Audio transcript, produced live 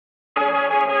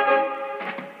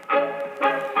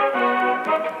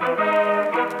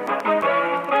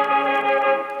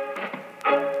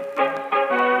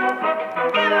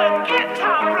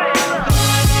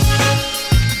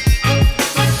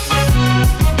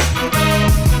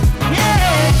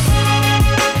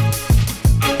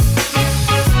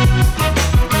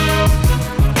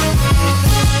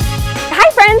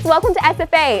welcome to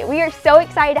SFA. We are so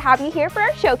excited to have you here for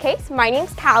our showcase. My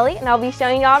name's Callie, and I'll be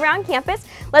showing you all around campus.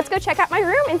 Let's go check out my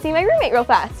room and see my roommate real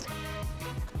fast.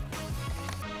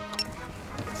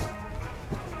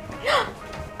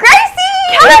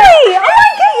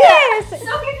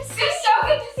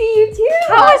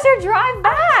 How was your drive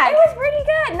back? It was pretty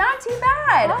good, not too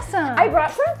bad. Awesome. I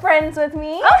brought some friends with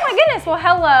me. Oh my goodness, well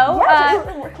hello.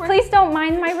 Yes, please don't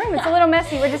mind my room, it's a little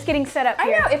messy. We're just getting set up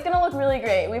here. I know, it's gonna look really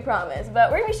great, we promise.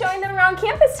 But we're gonna be showing them around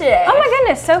campus today. Oh my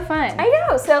goodness, so fun. I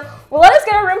know, so well, let us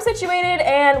get our room situated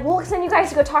and we'll send you guys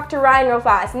to go talk to Ryan real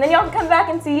fast. And then y'all can come back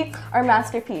and see our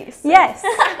masterpiece. Yes.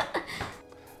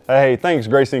 Hey, thanks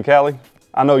Gracie and Callie.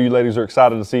 I know you ladies are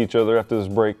excited to see each other after this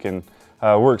break, and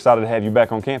we're excited to have you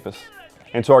back on campus.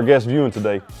 And to our guests viewing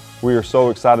today, we are so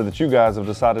excited that you guys have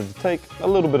decided to take a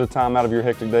little bit of time out of your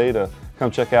hectic day to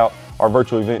come check out our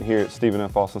virtual event here at Stephen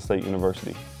F. Austin State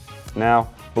University. Now,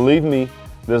 believe me,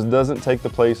 this doesn't take the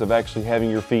place of actually having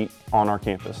your feet on our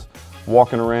campus,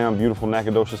 walking around beautiful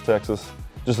Nacogdoches, Texas,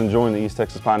 just enjoying the East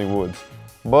Texas piney woods.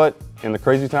 But in the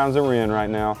crazy times that we're in right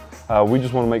now, we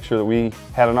just want to make sure that we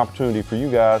had an opportunity for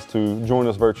you guys to join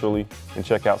us virtually and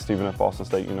check out Stephen F. Austin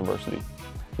State University.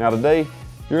 Now today,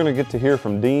 you're going to get to hear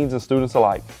from deans and students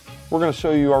alike. We're going to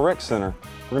show you our rec center.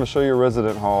 We're going to show you a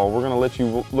resident hall. We're going to let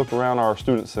you look around our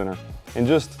student center and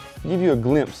just give you a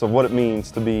glimpse of what it means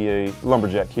to be a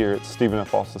lumberjack here at Stephen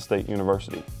F. Austin State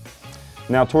University.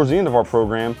 Now towards the end of our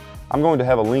program, I'm going to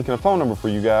have a link and a phone number for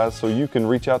you guys so you can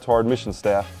reach out to our admissions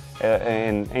staff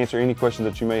and answer any questions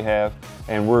that you may have,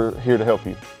 and we're here to help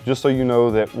you. Just so you know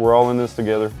that we're all in this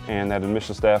together and that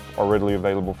admission staff are readily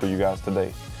available for you guys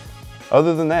today.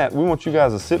 Other than that, we want you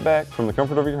guys to sit back from the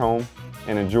comfort of your home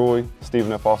and enjoy Stephen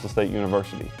F. Austin State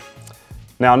University.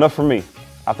 Now enough from me.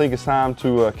 I think it's time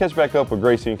to catch back up with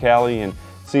Gracie and Callie and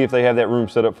see if they have that room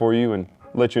set up for you and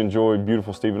let you enjoy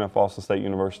beautiful Stephen F. Austin State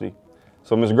University.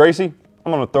 So Ms. Gracie,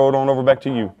 I'm gonna throw it on over back to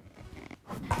you.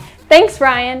 Thanks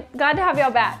Ryan, glad to have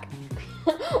y'all back.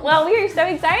 Well, we are so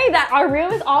excited that our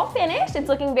room is all finished. It's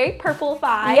looking very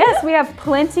purple-fied. Yes, we have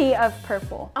plenty of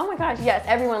purple. Oh my gosh, yes,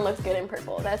 everyone looks good in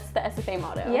purple. That's the SFA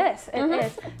motto. Yes, it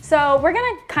is. So we're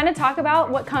gonna kind of talk about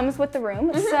what comes with the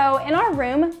room. So in our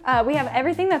room, we have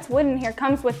everything that's wooden here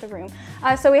comes with the room.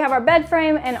 So we have our bed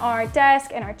frame and our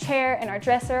desk and our chair and our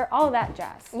dresser, all of that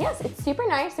jazz. Yes, it's super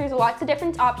nice. There's lots of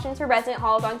different options for resident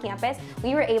halls on campus.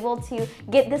 We were able to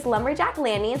get this lumberjack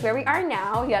landing is where we are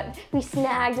now. We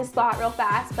snagged a spot real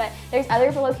fast, but there's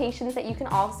other locations that you can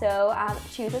also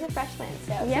choose as a freshman,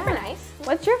 so super nice.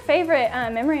 What's your favorite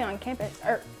memory on campus,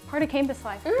 or part of campus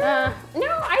life? No,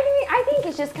 I think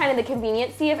it's just kind of the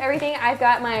conveniency of everything. I've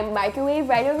got my microwave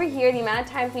right over here. The amount of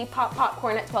times we pop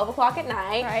popcorn at 12 o'clock at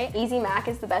night. Right. Easy Mac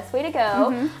is the best way to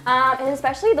go. And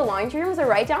especially the laundry rooms are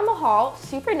right down the hall.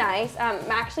 Super nice.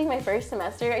 Actually, my first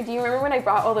semester, do you remember when I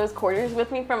brought all those quarters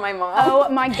with me from my mom? Oh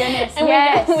my goodness, and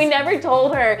yes. we never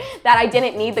told her that I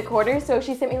didn't need the quarters, so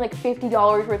she sent me like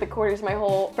 $50 worth of quarters my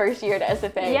whole first year at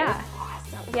SFA. Yeah.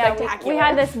 Yeah, we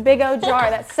had this big old jar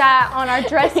that sat on our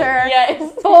dresser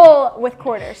Yes. full with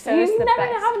quarters. So it's the never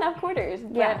best. have enough quarters.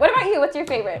 Yeah. What about you? What's your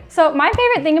favorite? So my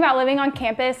favorite thing about living on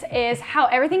campus is how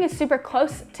everything is super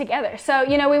close together. So,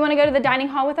 you know, we want to go to the dining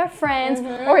hall with our friends,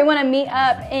 or we want to meet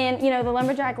up in, you know, the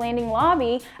Lumberjack Landing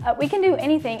lobby. We can do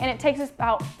anything, and it takes us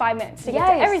about 5 minutes to get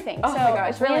to everything. Oh so my gosh,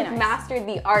 it's really we have mastered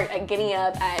the art of getting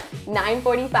up at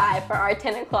 9:45 for our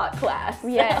 10 o'clock class.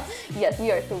 Yes. Yes,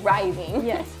 we are thriving.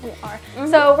 Yes, we are.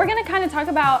 So we're going to kind of talk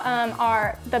about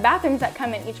the bathrooms that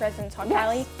come in each residence hall.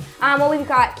 Callie? Well, we've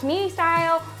got community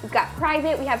style, we've got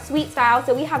private, we have suite style.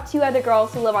 So we have two other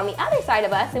girls who live on the other side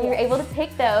of us, and we were able to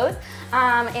pick those.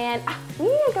 And we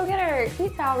need to go get our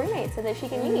suite style roommate so that she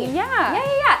can meet. Yeah.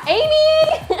 Amy!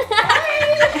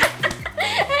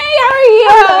 Hey, how are you?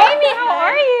 Oh, Amy, how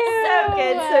are you?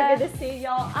 So good to see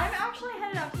y'all. I'm actually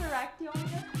headed up to the rec. Do you want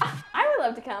me to? I would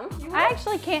love to come. I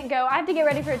actually can't go. I have to get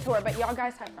ready for a tour, but y'all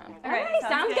guys have fun. All right,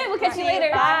 sounds good. We'll catch you later.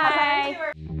 Bye.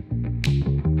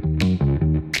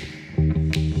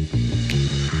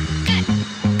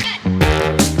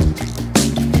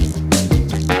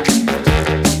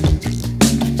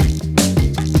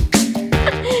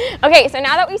 Okay, so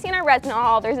now that we've seen our resident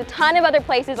hall, there's a ton of other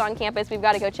places on campus we've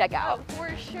got to go check out. Oh, for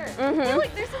sure.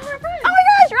 Look, there's some more friends. Oh my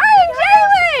gosh, Ryan,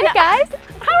 Jalen! Hey guys,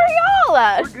 how are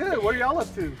y'all? We're good. What are y'all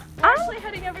up to? We're actually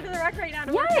heading over to the rec right now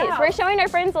to work Yes, out. we're showing our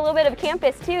friends a little bit of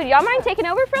campus too. Do y'all mind taking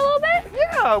over for a little bit?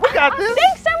 Yeah, we got this.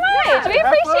 Thanks so much. We Have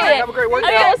appreciate fun. it. Have a great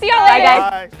workout. Okay, we'll see y'all later.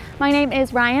 Bye. My name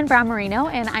is Ryan Brown Marino,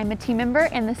 and I'm a team member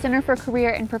in the Center for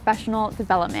Career and Professional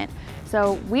Development.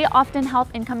 So we often help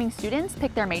incoming students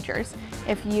pick their majors.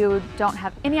 If you don't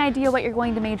have any idea what you're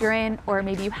going to major in, or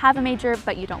maybe you have a major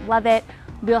but you don't love it,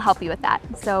 we'll help you with that.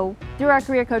 So through our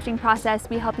career coaching process,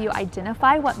 we help you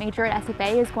identify what major at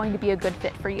SFA is going to be a good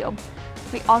fit for you.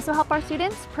 We also help our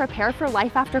students prepare for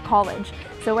life after college.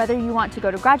 So whether you want to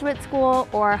go to graduate school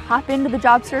or hop into the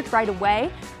job search right away,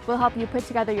 we'll help you put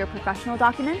together your professional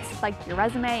documents like your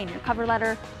resume and your cover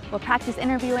letter. We'll practice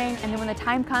interviewing, and then when the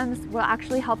time comes, we'll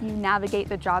actually help you navigate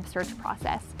the job search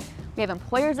process. We have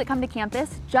employers that come to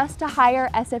campus just to hire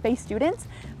SFA students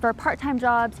for part-time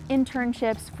jobs,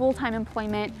 internships, full-time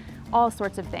employment, all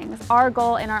sorts of things. Our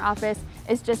goal in our office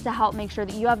is just to help make sure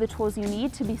that you have the tools you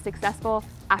need to be successful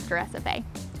after SFA.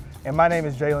 And my name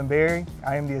is Jalen Berry.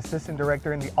 I am the Assistant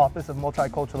Director in the Office of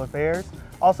Multicultural Affairs,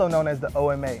 also known as the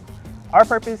OMA. Our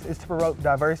purpose is to promote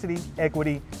diversity,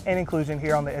 equity, and inclusion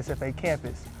here on the SFA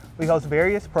campus. We host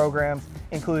various programs,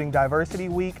 including Diversity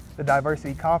Week, the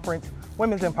Diversity Conference,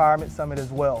 Women's Empowerment Summit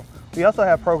as well. We also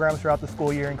have programs throughout the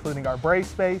school year, including our Brave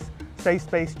Space, Safe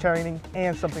Space training,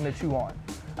 and Something to Chew On.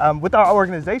 With our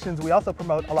organizations, we also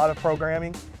promote a lot of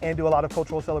programming and do a lot of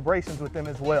cultural celebrations with them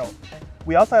as well.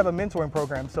 We also have a mentoring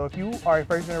program, so if you are a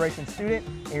first-generation student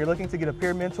and you're looking to get a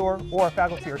peer mentor or a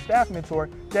faculty or staff mentor,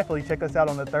 definitely check us out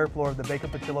on the 3rd floor of the Baker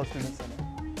Patillo Student Center.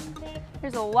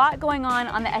 There's a lot going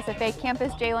on the SFA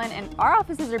campus, Jalen, and our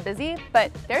offices are busy,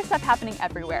 but there's stuff happening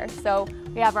everywhere. So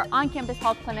we have our on-campus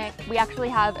health clinic, we actually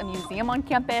have a museum on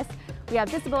campus, we have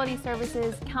disability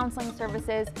services, counseling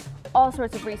services, all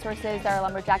sorts of resources that our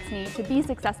lumberjacks need to be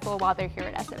successful while they're here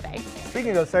at SFA.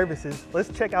 Speaking of services, let's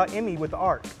check out Emmy with the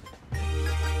ARC.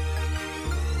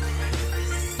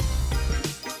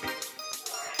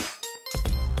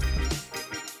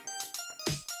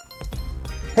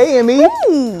 Hey Emmy,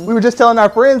 we were just telling our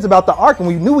friends about the ARC and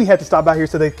we knew we had to stop by here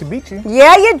so they could meet you.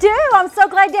 Yeah, you do. I'm so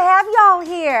glad to have y'all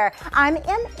here. I'm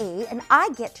Emmy and I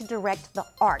get to direct the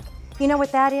ARC. You know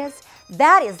what that is?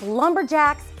 That is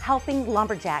lumberjacks helping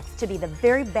lumberjacks to be the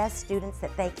very best students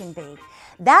that they can be.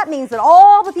 That means that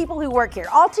all the people who work here,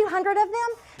 all 200 of them,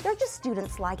 they're just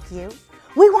students like you.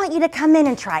 We want you to come in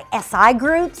and try SI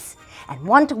groups and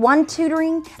one-to-one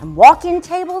tutoring and walk-in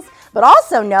tables, but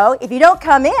also know if you don't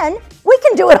come in, we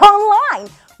can do it online.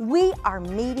 We are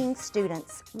meeting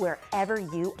students wherever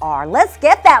you are. Let's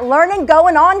get that learning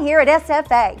going on here at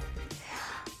SFA.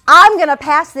 I'm gonna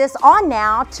pass this on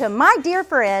now to my dear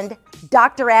friend,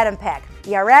 Dr. Adam Peck.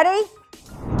 You ready?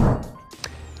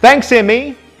 Thanks,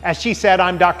 Emmy. As she said,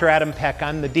 I'm Dr. Adam Peck.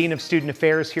 I'm the Dean of Student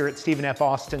Affairs here at Stephen F.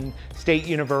 Austin State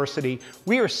University.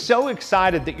 We are so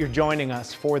excited that you're joining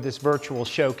us for this virtual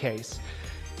showcase.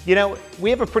 You know,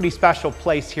 we have a pretty special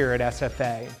place here at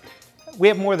SFA. We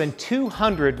have more than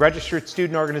 200 registered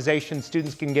student organizations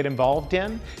students can get involved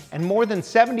in, and more than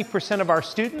 70% of our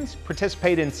students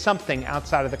participate in something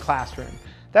outside of the classroom.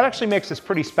 That actually makes us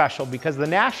pretty special because the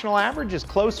national average is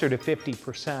closer to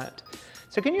 50%.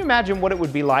 So can you imagine what it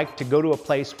would be like to go to a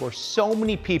place where so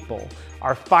many people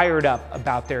are fired up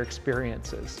about their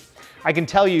experiences? I can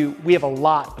tell you we have a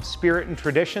lot of spirit and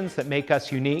traditions that make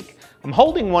us unique. I'm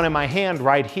holding one in my hand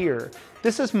right here.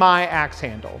 This is my axe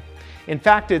handle. In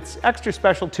fact, it's extra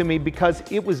special to me because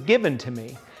it was given to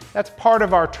me. That's part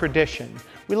of our tradition.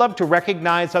 We love to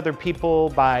recognize other people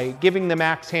by giving them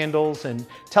axe handles and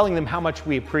telling them how much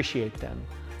we appreciate them.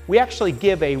 We actually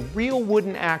give a real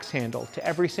wooden axe handle to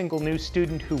every single new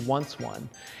student who wants one.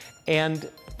 And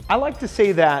I like to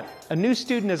say that a new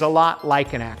student is a lot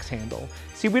like an axe handle.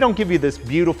 See, we don't give you this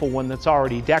beautiful one that's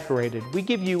already decorated. We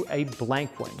give you a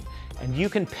blank one, and you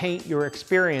can paint your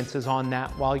experiences on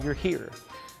that while you're here.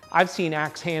 I've seen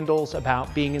axe handles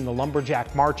about being in the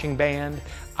lumberjack marching band.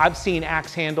 I've seen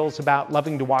axe handles about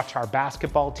loving to watch our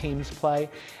basketball teams play.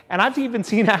 And I've even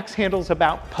seen axe handles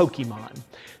about Pokemon.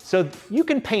 So you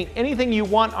can paint anything you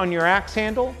want on your axe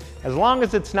handle as long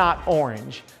as it's not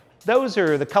orange. Those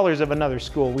are the colors of another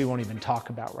school we won't even talk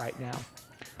about right now.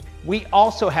 We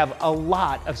also have a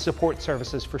lot of support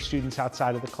services for students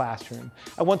outside of the classroom.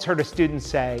 I once heard a student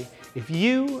say, if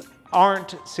you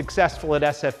aren't successful at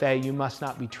SFA, you must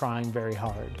not be trying very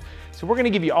hard. So we're going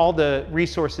to give you all the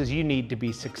resources you need to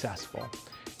be successful.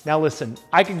 Now listen,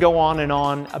 I could go on and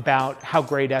on about how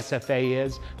great SFA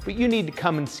is, but you need to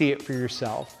come and see it for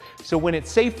yourself. So when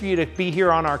it's safe for you to be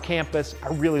here on our campus, I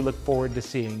really look forward to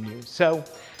seeing you. So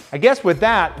I guess with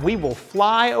that, we will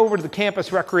fly over to the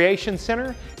Campus Recreation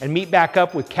Center and meet back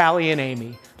up with Callie and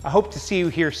Amy. I hope to see you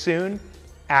here soon.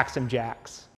 Axe 'em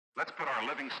Jacks. Let's put our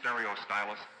living stereo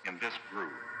stylus in this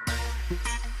groove.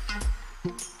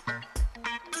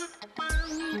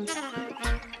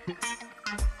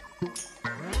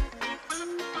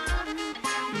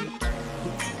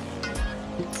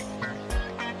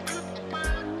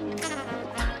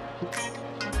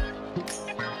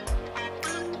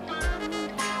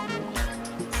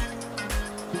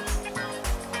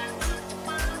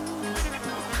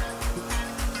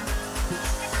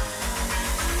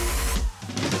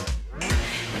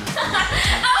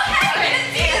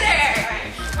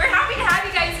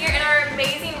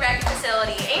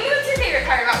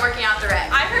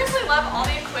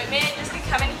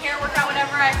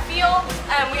 feel.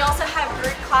 We also have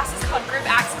group classes called group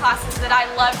acts classes that I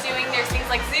love doing. There's things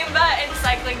like Zumba and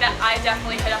cycling that I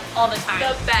definitely hit up all the time.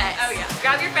 The best. Oh yeah.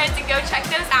 Grab your friends and go check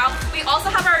those out. We also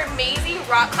have our amazing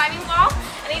rock climbing wall.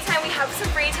 Anytime we have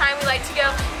some free time, we like to go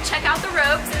check out the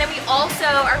ropes, and then we also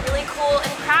are really cool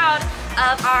and proud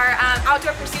of our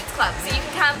outdoor pursuits club. So you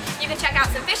can come, you can check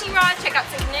out some fishing rods, check out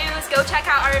some canoes, go check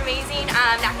out our amazing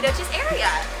Nacogdoches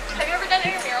area. Have you ever done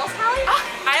intramurals, Callie? Oh,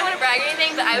 I don't want to brag or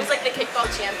anything, but I was like the kickball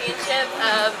championship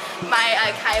of my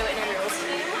Kiowa intramurals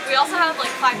team. We also have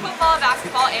like flag football,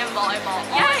 basketball, and volleyball.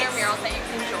 All intramurals that you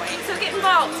can join. So get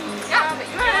involved. Yeah, but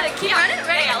you want to keep on it?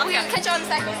 Ready? Yeah, let me catch you on in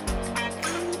a second.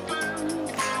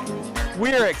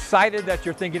 We are excited that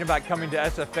you're thinking about coming to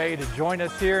SFA to join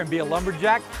us here and be a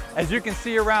lumberjack. As you can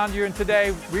see around you and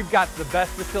today, we've got the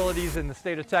best facilities in the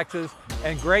state of Texas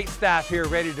and great staff here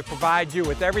ready to provide you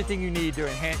with everything you need to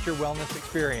enhance your wellness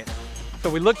experience. So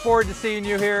we look forward to seeing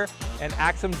you here and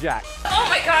Axum Jack. Oh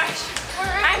my gosh,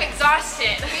 I'm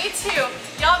exhausted. Me too.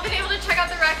 Y'all have been able to check out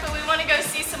the rec, but we want to go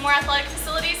see some more athletic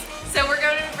facilities, so we're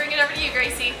going to bring it over to you,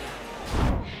 Gracie.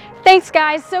 Thanks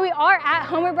guys, so we are at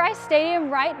Homer Bryce Stadium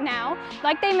right now.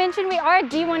 Like they mentioned, we are a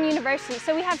D1 university,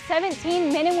 so we have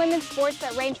 17 men and women's sports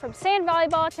that range from sand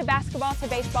volleyball to basketball to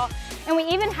baseball, and we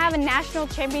even have a national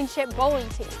championship bowling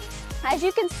team. As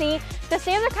you can see, the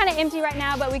stands are kind of empty right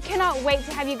now, but we cannot wait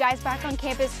to have you guys back on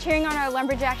campus cheering on our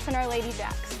Lumberjacks and our Lady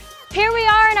Jacks. Here we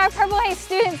are in our Purple Haze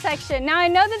student section. Now I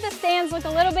know that the stands look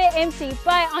a little bit empty,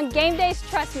 but on game days,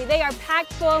 trust me, they are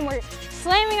packed full, and we're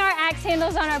slamming our axe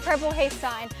handles on our Purple Haze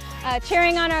sign.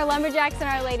 Cheering on our Lumberjacks and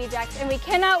our Lady Jacks, and we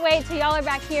cannot wait till y'all are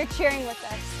back here cheering with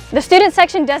us. The student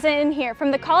section doesn't end here. From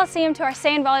the Coliseum to our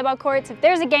sand volleyball courts, if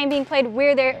there's a game being played,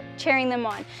 we're there cheering them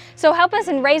on. So help us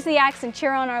and raise the axe and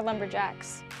cheer on our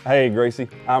Lumberjacks. Hey Gracie,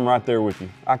 I'm right there with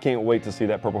you. I can't wait to see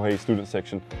that Purple Haze student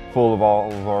section full of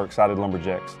all of our excited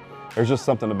Lumberjacks. There's just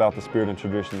something about the spirit and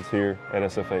traditions here at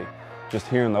SFA. Just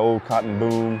hearing the old cotton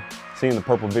boom, seeing the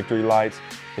purple victory lights,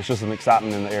 it's just an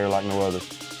excitement in the air like no other.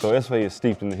 So SFA is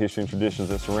steeped in the history and traditions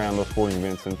that surround those sporting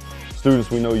events, and students,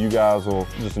 we know you guys will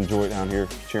just enjoy it down here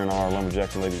cheering on our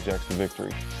Lumberjacks and Lady Jacks to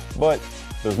victory. But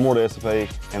there's more to SFA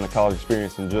and the college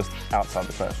experience than just outside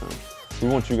the classroom. We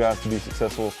want you guys to be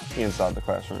successful inside the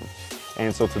classroom.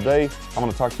 And so today, I'm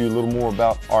going to talk to you a little more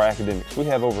about our academics. We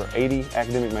have over 80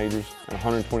 academic majors and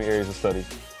 120 areas of study,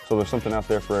 so there's something out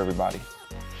there for everybody.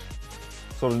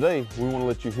 So today, we want to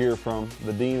let you hear from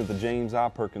the Dean of the James I.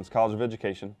 Perkins College of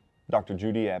Education, Dr.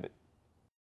 Judy Abbott.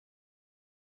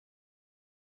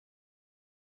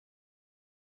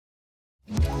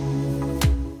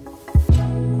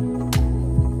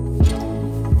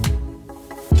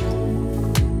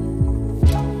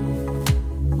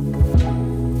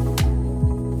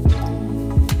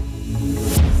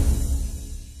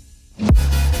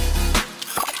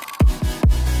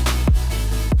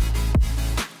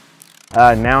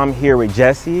 Now I'm here with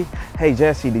Jesse. Hey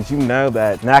Jesse, did you know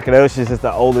that Nacogdoches is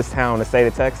the oldest town in the state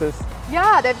of Texas?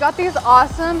 Yeah, they've got these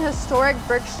awesome historic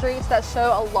brick streets that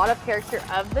show a lot of character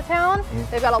of the town.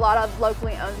 They've got a lot of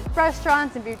locally owned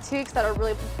restaurants and boutiques that are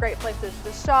really great places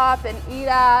to shop and eat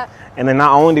at. And then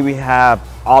not only do we have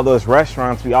all those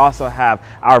restaurants, we also have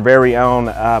our very own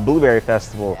Blueberry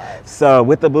Festival. Yes. So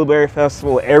with the Blueberry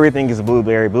Festival, everything is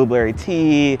blueberry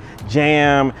tea,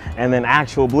 jam, and then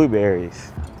actual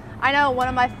blueberries. I know one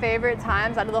of my favorite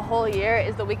times out of the whole year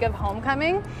is the week of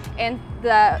homecoming, and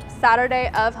the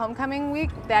Saturday of homecoming week,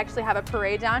 they actually have a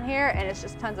parade down here, and it's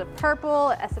just tons of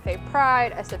purple, SFA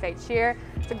Pride, SFA Cheer.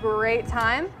 It's a great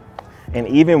time. And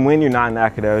even when you're not in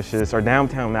Nacogdoches or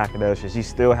downtown Nacogdoches, you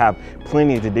still have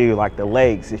plenty to do, like the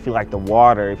lakes, if you like the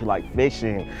water, if you like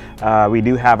fishing. We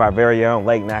do have our very own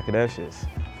Lake Nacogdoches.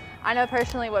 I know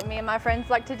personally what me and my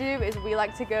friends like to do is we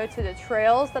like to go to the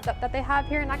trails that they have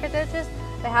here in Nacogdoches.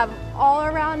 They have them all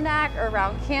around NAC or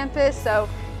around campus. So,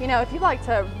 you know, if you like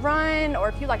to run or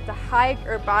if you like to hike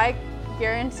or bike,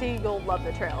 guarantee you'll love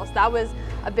the trails. That was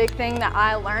a big thing that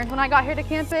I learned when I got here to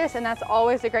campus, and that's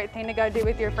always a great thing to go do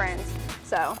with your friends.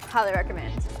 So, highly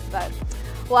recommend. But,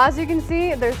 well, as you can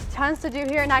see, there's tons to do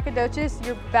here in Nacogdoches.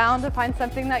 You're bound to find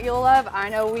something that you'll love. I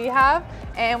know we have,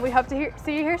 and we hope to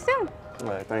see you here soon. All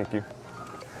right, thank you.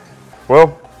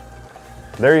 Well,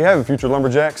 there you have it, future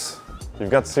Lumberjacks.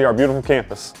 You've got to see our beautiful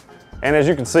campus. And as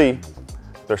you can see,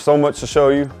 there's so much to show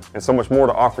you and so much more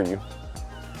to offer you.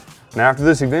 Now after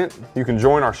this event, you can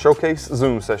join our Showcase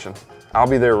Zoom session. I'll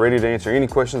be there ready to answer any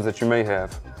questions that you may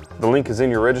have. The link is in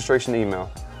your registration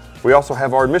email. We also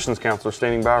have our admissions counselor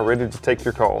standing by ready to take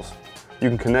your calls. You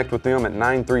can connect with them at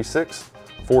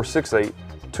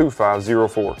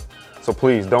 936-468-2504. So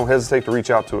please don't hesitate to reach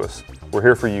out to us. We're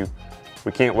here for you.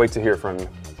 We can't wait to hear from you.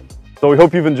 So we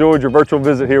hope you've enjoyed your virtual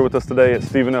visit here with us today at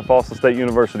Stephen F. Austin State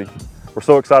University. We're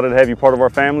so excited to have you part of our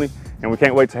family, and we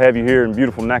can't wait to have you here in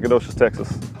beautiful Nacogdoches,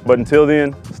 Texas. But until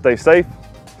then, stay safe,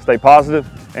 stay positive,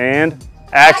 and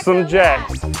axe 'em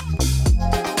Jacks.